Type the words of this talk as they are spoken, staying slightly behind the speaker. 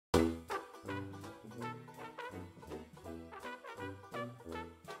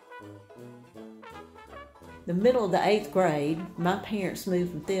the middle of the 8th grade, my parents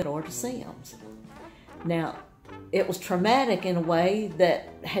moved from Theodore to Sims. Now, it was traumatic in a way that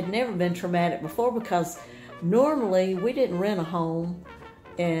had never been traumatic before, because normally we didn't rent a home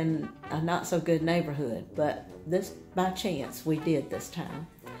in a not so good neighborhood, but this, by chance, we did this time.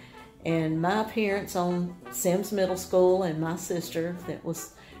 And my appearance on Sims Middle School and my sister, that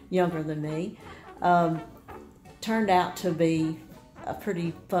was younger than me, turned out to be a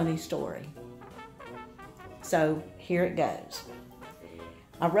pretty funny story. So here it goes.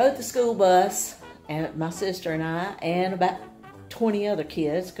 I rode the school bus, and my sister and I, and about 20 other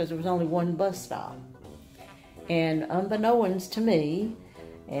kids, because there was only one bus stop. And unbeknownst to me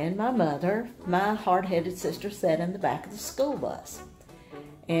and my mother, my hard-headed sister sat in the back of the school bus.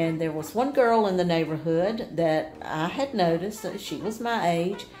 And there was one girl in the neighborhood that I had noticed that she was my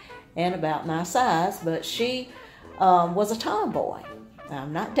age and about my size, but she was a tomboy.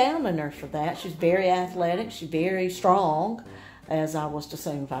 I'm not downing her for that. She's very athletic. She's very strong, as I was to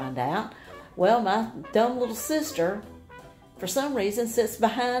soon find out. Well, my dumb little sister, for some reason, sits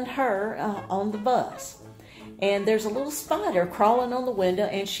behind her on the bus. And there's a little spider crawling on the window,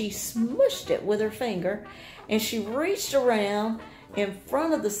 and she smushed it with her finger, and she reached around in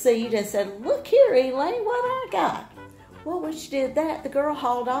front of the seat and said, "Look here, Elaine, what I got." Well, when she did that, the girl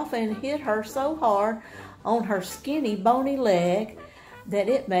hauled off and hit her so hard on her skinny, bony leg that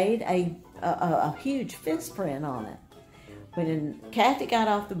it made a huge fist print on it. When Kathy got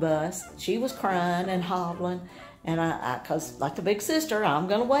off the bus, she was crying and hobbling, and because like the big sister, I'm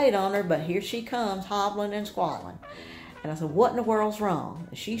going to wait on her, but here she comes, hobbling and squalling. And I said, "What in the world's wrong?"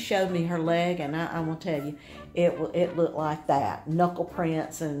 She showed me her leg, and I'm going to tell you, it looked like that, knuckle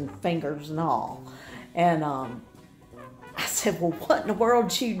prints and fingers and all. And I said, "Well, what in the world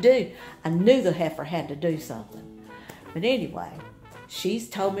did you do?" I knew the heifer had to do something. But anyway, she's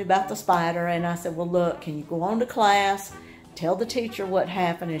told me about the spider, and I said, "Well, look, can you go on to class, tell the teacher what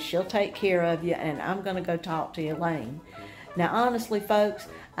happened, and she'll take care of you, and I'm going to go talk to Elaine." Now, honestly, folks,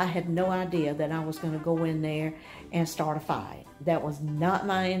 I had no idea that I was going to go in there and start a fight. That was not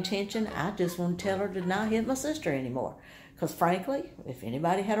my intention. I just wanted to tell her to not hit my sister anymore. Because frankly, if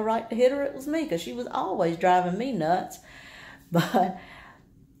anybody had a right to hit her, it was me, because she was always driving me nuts. But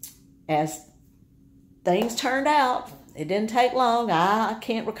as things turned out, it didn't take long. I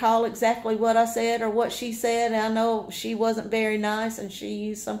can't recall exactly what I said or what she said. I know she wasn't very nice, and she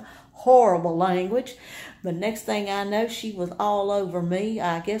used some horrible language. But next thing I know, she was all over me.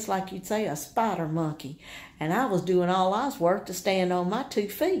 I guess like you'd say, a spider monkey. And I was doing all I was worth to stand on my 2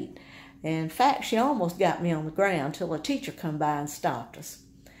 feet. In fact, she almost got me on the ground till a teacher come by and stopped us.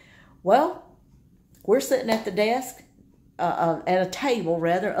 Well, we're sitting at the desk, at a table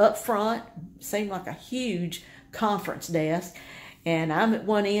rather, up front. Seemed like a huge conference desk. And I'm at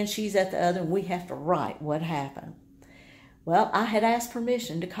one end, she's at the other, and we have to write what happened. Well, I had asked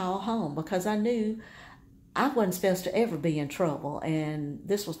permission to call home because I knew I wasn't supposed to ever be in trouble, and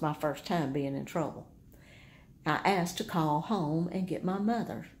this was my first time being in trouble. I asked to call home and get my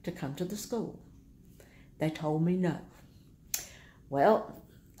mother to come to the school. They told me no. Well,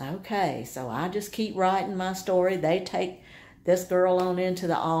 okay, so I just keep writing my story. They take this girl on into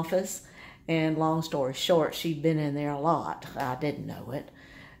the office, and long story short, she'd been in there a lot. I didn't know it,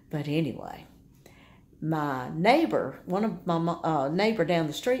 but anyway. My neighbor, one of my neighbor down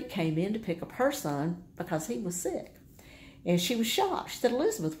the street, came in to pick up her son because he was sick. And she was shocked. She said,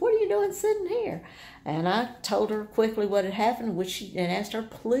 "Elizabeth, what are you doing sitting here?" And I told her quickly what had happened, and asked her,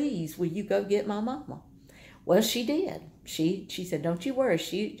 "Please, will you go get my mama?" Well, she did. She said, "Don't you worry,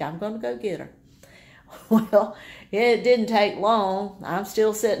 I'm going to go get her." Well, it didn't take long. I'm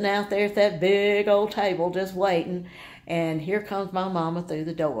still sitting out there at that big old table just waiting. And here comes my mama through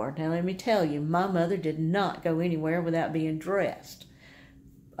the door. Now, let me tell you, my mother did not go anywhere without being dressed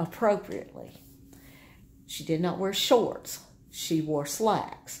appropriately. She did not wear shorts. She wore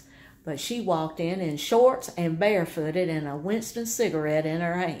slacks. But she walked in shorts and barefooted and a Winston cigarette in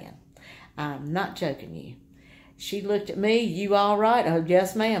her hand. I'm not joking you. She looked at me, "You all right?" "Oh,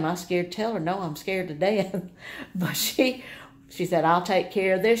 yes, ma'am." I was scared to tell her, "No, I'm scared to death." But she said, "I'll take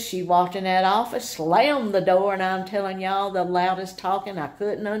care of this." She walked in that office, slammed the door, and I'm telling y'all, the loudest talking. I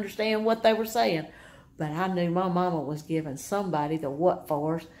couldn't understand what they were saying. But I knew my mama was giving somebody the what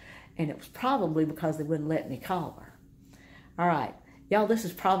fors, and it was probably because they wouldn't let me call her. All right, y'all, this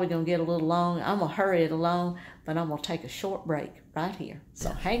is probably going to get a little long. I'm going to hurry it along, but I'm going to take a short break right here.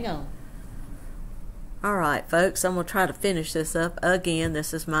 So hang on. All right, folks, I'm going to try to finish this up again.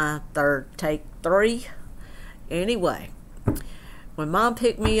 This is my take 3. Anyway, when Mom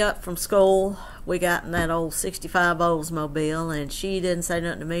picked me up from school, we got in that old 65 Oldsmobile, and she didn't say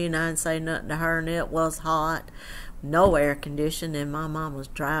nothing to me, and I didn't say nothing to her, and it was hot. No air conditioning, and my mom was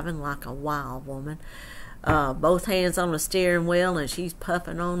driving like a wild woman. Both hands on the steering wheel, and she's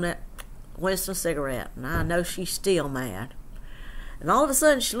puffing on that Winston cigarette, and I know she's still mad. And all of a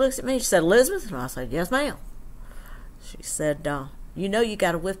sudden, she looks at me, she said, "Elizabeth?" And I said, "Yes, ma'am." She said, "You know you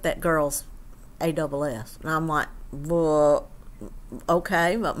got to whip that girl's ASS." And I'm like, "Well,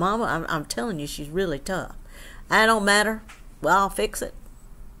 okay, but Mama, I'm telling you, she's really tough." "That don't matter. Well, I'll fix it.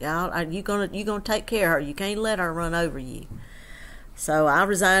 You gonna take care of her. You can't let her run over you." So I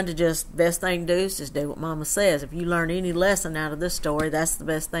resigned to just, best thing to do is just do what Mama says. If you learn any lesson out of this story, that's the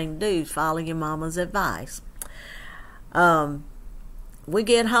best thing to do, follow your Mama's advice. We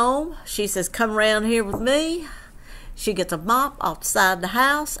get home. She says, "Come around here with me." She gets a mop off the side of the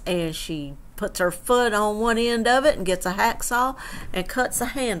house, and she puts her foot on one end of it and gets a hacksaw and cuts the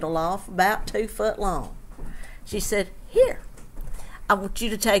handle off about 2 foot long. She said, "Here, I want you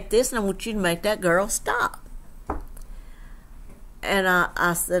to take this, and I want you to make that girl stop." And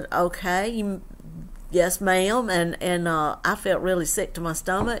I said, "Okay, yes, ma'am." And I felt really sick to my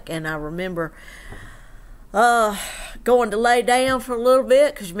stomach, and I remember going to lay down for a little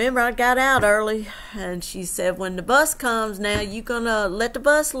bit, because remember I got out early. And she said, "When the bus comes now, you gonna let the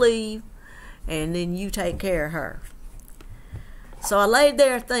bus leave, and then you take care of her." So I laid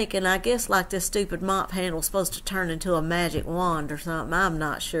there thinking, I guess like this stupid mop handle's supposed to turn into a magic wand or something, I'm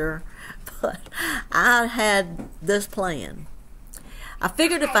not sure. But I had this plan. I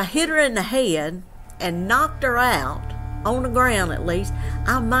figured if I hit her in the head and knocked her out, on the ground at least,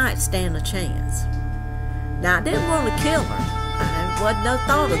 I might stand a chance. Now, I didn't want to kill her. There wasn't no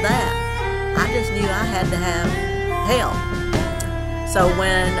thought of that. I just knew I had to have help. So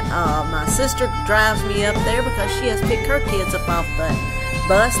when my sister drives me up there, because she has to pick her kids up off the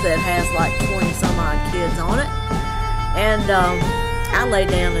bus that has like 20 some odd kids on it, and I lay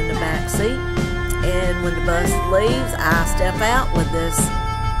down in the back seat, and when the bus leaves, I step out with this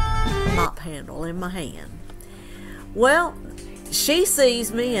mop handle in my hand. Well, she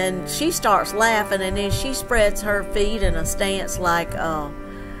sees me and she starts laughing, and then she spreads her feet in a stance like,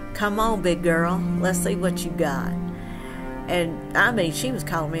 "Come on, big girl, let's see what you got." And I mean, she was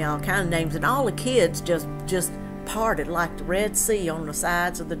calling me all kind of names, and all the kids just parted like the Red Sea on the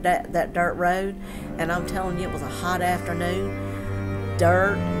sides of that dirt road. And I'm telling you, it was a hot afternoon.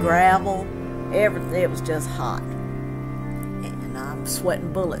 Dirt, gravel, everything. It was just hot. And I'm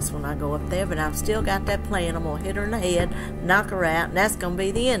sweating bullets when I go up there, but I've still got that plan. I'm going to hit her in the head, knock her out, and that's going to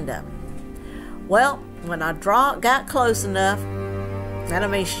be the end of it. Well, when I got close enough, and I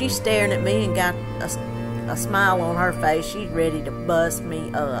mean, she's staring at me and got a smile on her face. She's ready to bust me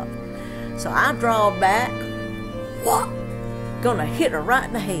up. So I drawed back. What? Gonna hit her right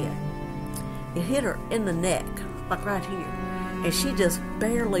in the head. It hit her in the neck, like right here. And she just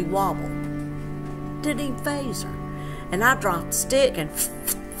barely wobbled. Didn't even faze her. And I dropped the stick, and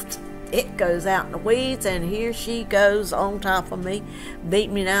it goes out in the weeds, and here she goes on top of me, beat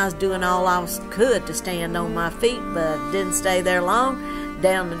me, and I was doing all I could to stand on my feet, but didn't stay there long.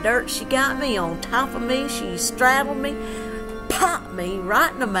 Down the dirt she got me, on top of me, she straddled me, popped me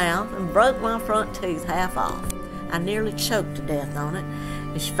right in the mouth, and broke my front tooth half off. I nearly choked to death on it.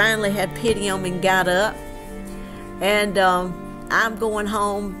 And she finally had pity on me and got up. And I'm going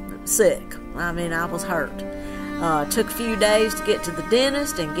home sick. I mean, I was hurt. Took a few days to get to the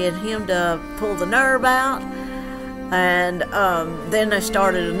dentist and get him to pull the nerve out. And then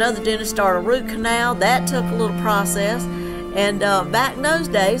another dentist started a root canal. That took a little process. And back in those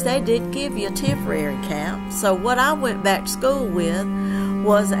days, they did give you a temporary cap. So what I went back to school with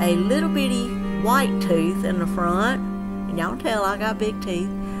was a little bitty white tooth in the front. And y'all tell I got big teeth.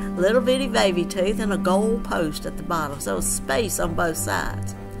 Little bitty baby tooth and a gold post at the bottom. So it was space on both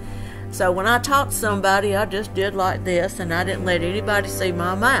sides. So when I talked to somebody, I just did like this, and I didn't let anybody see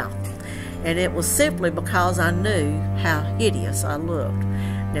my mouth. And it was simply because I knew how hideous I looked.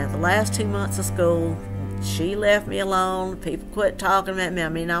 Now, the last 2 months of school, she left me alone. People quit talking about me. I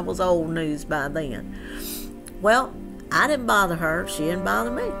mean, I was old news by then. Well, I didn't bother her. She didn't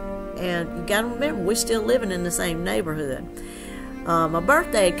bother me. And you got to remember, we're still living in the same neighborhood. My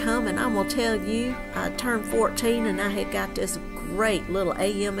birthday had come, and I'm going to tell you, I turned 14, and I had got this great little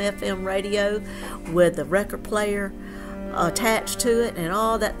AM/FM radio with the record player attached to it, and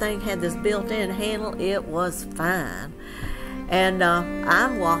all that thing had this built-in handle. It was fine. And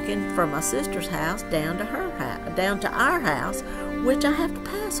I'm walking from my sister's house down to our house, which I have to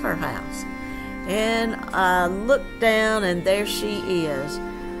pass her house. And I look down, and there she is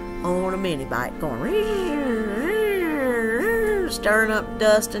on a mini bike going started stirring up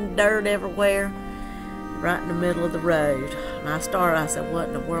dust and dirt everywhere, right in the middle of the road. And I said, what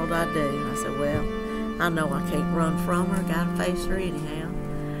in the world I do? And I said, well, I know I can't run from her. Gotta face her anyhow.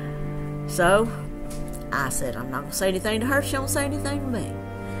 So I said, I'm not gonna say anything to her. She don't say anything to me.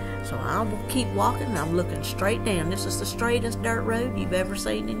 So I'll keep walking, and I'm looking straight down. This is the straightest dirt road you've ever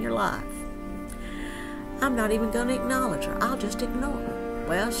seen in your life. I'm not even gonna acknowledge her. I'll just ignore her.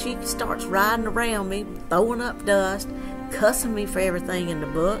 Well, she starts riding around me, throwing up dust, cussing me for everything in the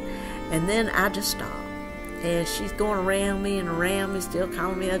book, and then I just stop. And she's going around me and around me, still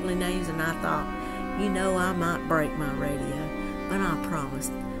calling me ugly names, and I thought, you know, I might break my radio, but I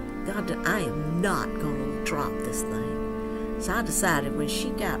promised God, I am not going to drop this thing. So I decided when she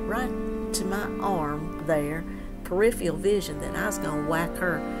got right to my arm there, peripheral vision, that I was going to whack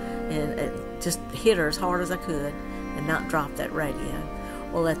her and just hit her as hard as I could and not drop that radio.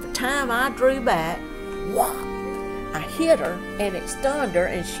 Well, at the time I drew back, whop, I hit her and it stunned her,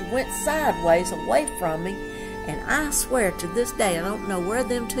 and she went sideways away from me. And I swear to this day, I don't know where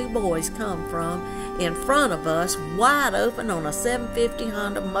them two boys come from, in front of us, wide open on a 750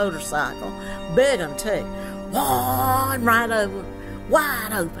 Honda motorcycle, big one too. Whoa, and right over,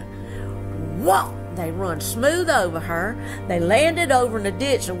 wide open. Whoa, they run smooth over her. They landed over in the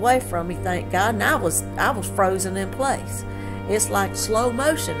ditch away from me, thank God, and I was frozen in place. It's like slow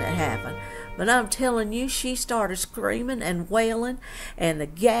motion that happened. But I'm telling you, she started screaming and wailing, and the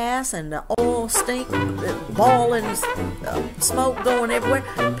gas and the oil stink, boiling, smoke going everywhere.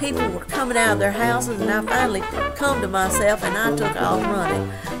 People were coming out of their houses, and I finally come to myself, and I took off running.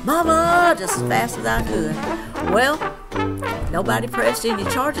 Mama, just as fast as I could. Well, nobody pressed any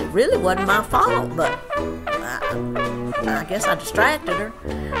charges. It really wasn't my fault, but I guess I distracted her.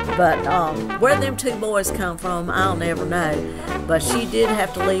 But where them two boys come from, I'll never know. But she did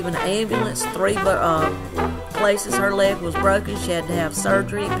have to leave an ambulance. 3 places her leg was broken. She had to have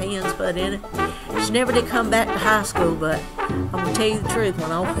surgery, pins put in it. She never did come back to high school, but I'm going to tell you the truth.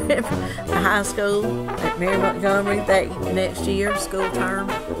 When I went to high school at Mary Montgomery that next year, school term,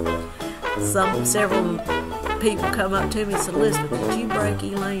 several people come up to me and said, Elizabeth, did you break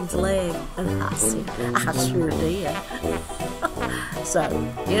Elaine's leg? And I said, I sure did. So,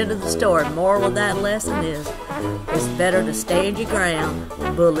 end of the story. Moral of that lesson is, it's better to stand your ground.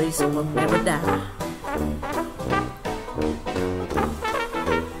 Bullies will never die.